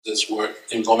this work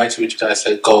and going back to what you guys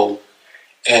said, goal.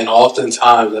 And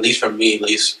oftentimes, at least for me, at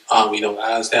least, I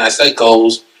understand I set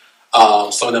goals.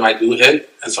 Some of them I do hit,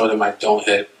 and some of them I don't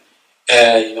hit.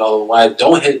 And when I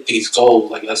don't hit these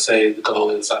goals, like let's say the goal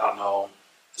is I don't know,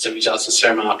 to reach out to a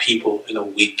certain amount of people in a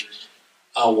week.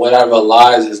 What I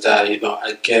realize is that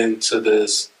I get into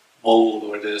this mood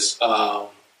or this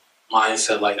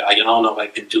mindset like I don't know if I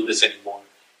can do this anymore.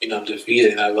 I'm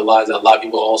defeated, and I realize that a lot of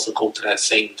people also go to that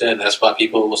same thing. That's why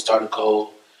people will start a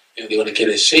goal, they want to get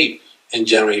in shape in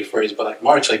January 1st, but like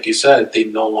March, like you said, they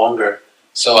no longer.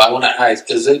 So I want to ask: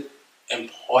 is it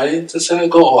important to set a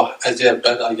goal, or is there a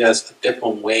better, I guess, a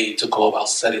different way to go about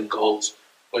setting goals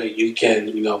where you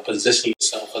can, position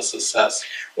yourself for success?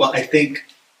 Well, I think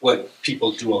what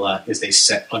people do a lot is they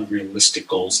set unrealistic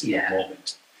goals in the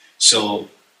moment. So,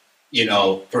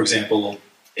 for example,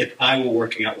 if I were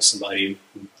working out with somebody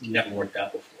who never worked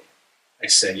out before, I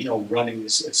say, running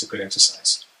is a good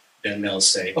exercise. Then they'll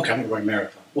say, okay, I'm going to run a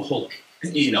marathon. Well, hold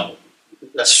on.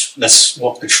 Let's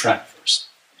walk the track first.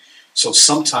 So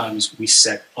sometimes we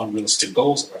set unrealistic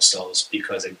goals of ourselves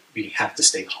because we have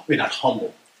to we're not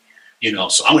humble.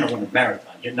 So I'm going to run a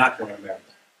marathon. You're not going to run a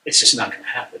marathon. It's just not going to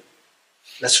happen.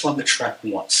 Let's run the track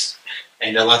once.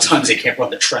 And a lot of times they can't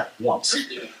run the track once.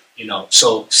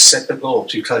 So set the goal,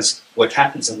 because what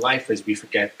happens in life is we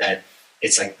forget that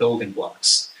it's like building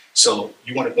blocks. So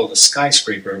you want to build a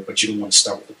skyscraper, but you don't want to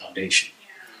start with the foundation.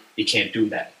 You can't do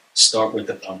that. Start with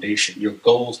the foundation. Your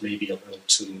goals may be a little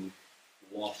too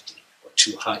lofty or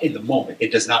too high in the moment.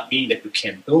 It does not mean that you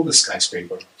can't build a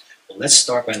skyscraper, but let's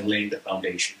start by laying the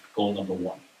foundation. Goal number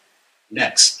one.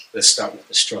 Next, let's start with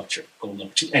the structure. Goal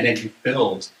number two. And then you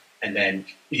build. And then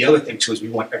the other thing too is we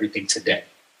want everything today.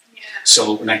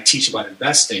 So when I teach about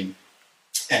investing,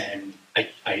 and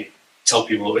I tell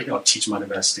people, teach them about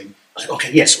investing, like,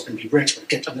 okay, yes, we're going to be rich, we're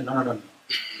going to get, no.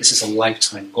 This is a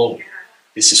lifetime goal.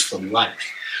 This is for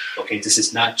life. Okay, this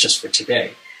is not just for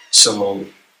today. So,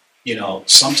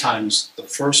 sometimes the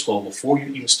first goal, before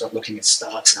you even start looking at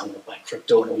stocks and I want to buy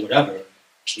crypto or whatever,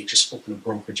 can you just open a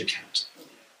brokerage account?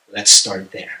 Let's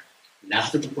start there. Now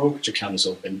that the brokerage account is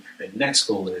open, the next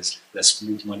goal is let's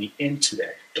move money into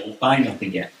there. Don't buy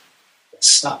nothing yet. Let's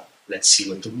stop. Let's see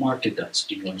what the market does.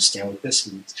 Do you understand what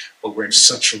this means? But we're in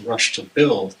such a rush to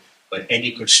build, but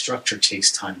any good structure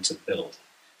takes time to build.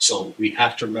 So we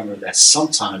have to remember that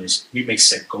sometimes we may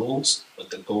set goals, but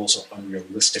the goals are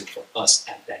unrealistic for us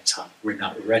at that time. We're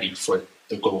not ready for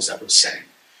the goals that we're setting.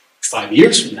 5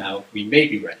 years from now, we may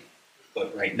be ready.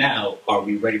 But right now, are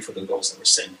we ready for the goals that we're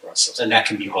setting for ourselves? And that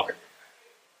can be hard.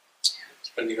 It's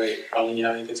pretty great. Probably you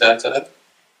have anything to add to that?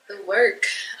 The work.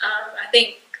 I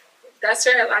think that's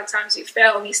where a lot of times we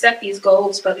fail. We set these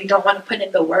goals, but we don't want to put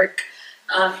in the work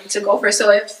to go for.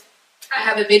 So if I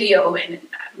have a video and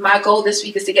my goal this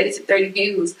week is to get it to 30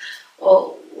 views,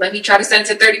 well, let me try to send it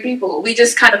to 30 people. We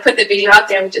just kind of put the video out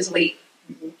there and we just wait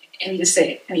and we just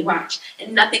sit and we watch.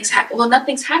 And nothing's happening. Well,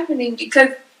 nothing's happening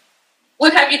because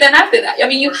what have you done after that? I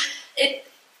mean,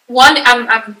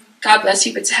 I'm God bless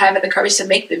you, but to have the courage to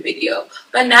make the video.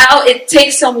 But now it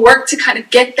takes some work to kind of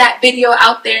get that video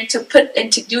out there and to put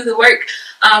and to do the work.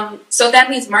 So that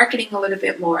means marketing a little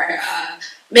bit more,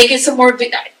 making some more.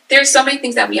 There's so many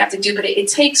things that we have to do, but it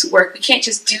takes work. We can't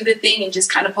just do the thing and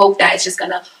just kind of hope that it's just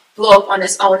going to blow up on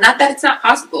its own. Not that it's not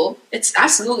possible. It's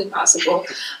absolutely possible.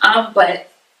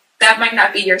 But that might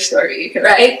not be your story,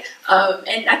 right?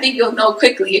 And I think you'll know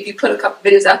quickly if you put a couple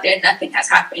videos out there and nothing has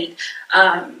happened.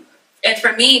 And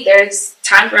for me, there's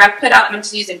times where I put out, and I'm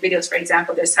just using videos for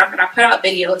example, there's times when I put out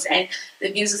videos and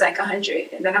the views is like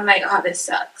 100. And then I'm like, oh, this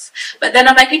sucks. But then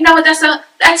I'm like, you know what,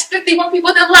 that's 51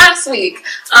 people did last week.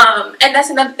 And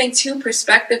that's another thing too,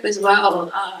 perspective as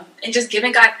well. And just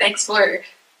giving God thanks for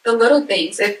the little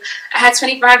things. If I had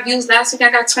 25 views last week, I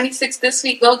got 26 this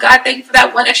week. Well, God, thank you for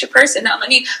that one extra person. Now let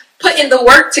me put in the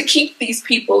work to keep these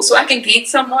people so I can gain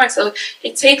some more. So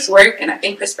it takes work, and I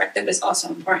think perspective is also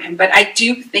important. But I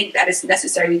do think that it's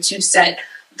necessary to set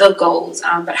the goals.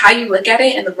 But how you look at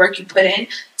it and the work you put in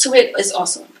to it is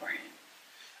also important.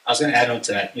 I was going to add on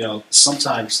to that.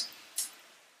 Sometimes,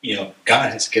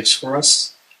 God has gifts for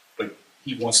us, but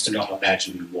He wants to know how bad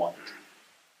you want it.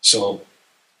 So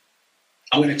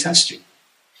I'm going to test you.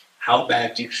 How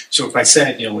bad do you? So if I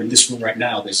said, in this room right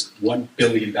now, there's $1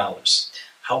 billion.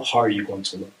 How hard are you going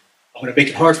to look? I'm going to make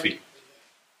it hard for you.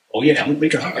 Oh yeah, I'm going to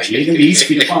make it hard. It's going to be easy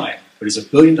for you to find. But there's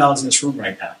 $1 billion in this room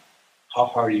right now. How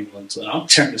hard are you going to look? I'm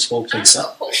tearing this whole place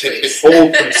up. Whole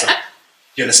place up.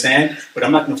 You understand? But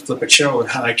I'm not going to flip a chair with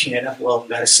how I can't. Well,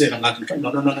 that's it. I'm not going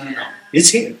to. No. It's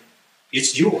here.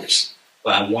 It's yours.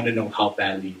 But I want to know how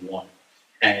badly you want it.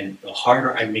 And the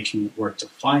harder I make you work to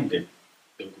find it,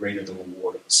 the greater the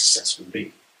reward of the success will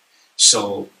be.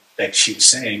 So, like she was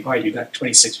saying, all right, you got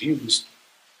 26 views,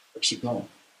 but keep going.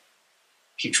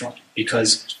 Keep trying.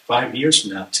 Because 5 years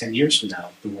from now, 10 years from now,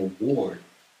 the reward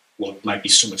might be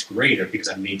so much greater because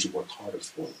I made you work harder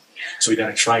for it. So we got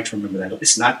to try to remember that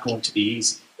it's not going to be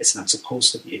easy. It's not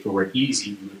supposed to be. If it were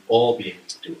easy, we would all be able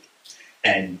to do it.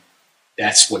 And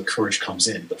that's what courage comes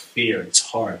in. The fear, it's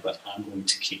hard, but I'm going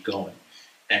to keep going.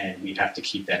 And we have to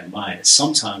keep that in mind. And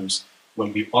sometimes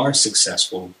when we are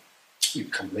successful, we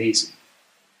become lazy.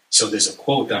 So there's a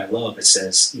quote that I love. It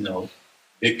says,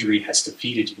 victory has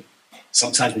defeated you.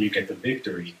 Sometimes when you get the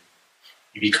victory,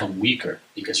 you become weaker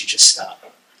because you just stop.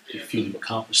 You feel you've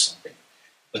accomplished something.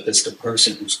 But there's the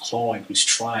person who's clawing, who's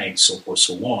trying, so forth,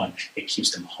 so on. It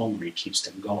keeps them hungry, it keeps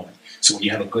them going. So when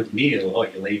you have a good meal,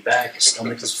 you lay back, your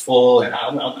stomach is full, and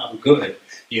I'm good,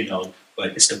 But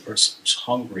it's the person who's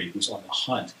hungry, who's on the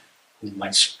hunt, who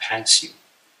might surpass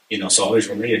you. So I always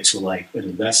relate it to like in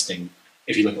investing.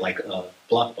 If you look at like a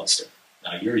Blockbuster,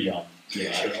 now you're young,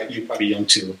 you're probably young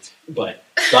too, but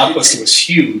Blockbuster was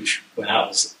huge when I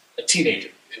was a teenager.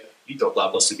 You thought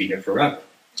Blockbuster would be here forever.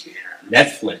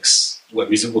 Netflix, what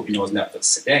we know as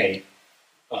Netflix today,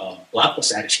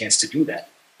 Blockbuster had a chance to do that,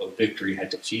 but victory had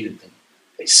defeated them.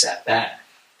 They sat back.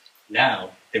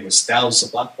 Now, there was thousands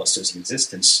of Blockbusters in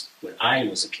existence when I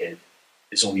was a kid.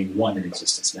 There's only one in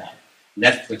existence now.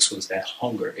 Netflix was that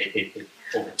hunger. It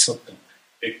overtook them.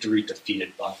 Victory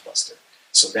defeated Blockbuster.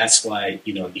 So that's why,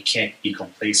 you can't be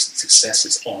complacent. Success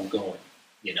is ongoing,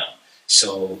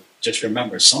 So just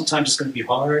remember, sometimes it's going to be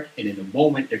hard, and in a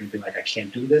moment, they're going to be like, I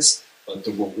can't do this. But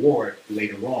the reward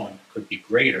later on could be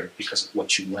greater because of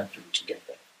what you went through to get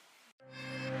there.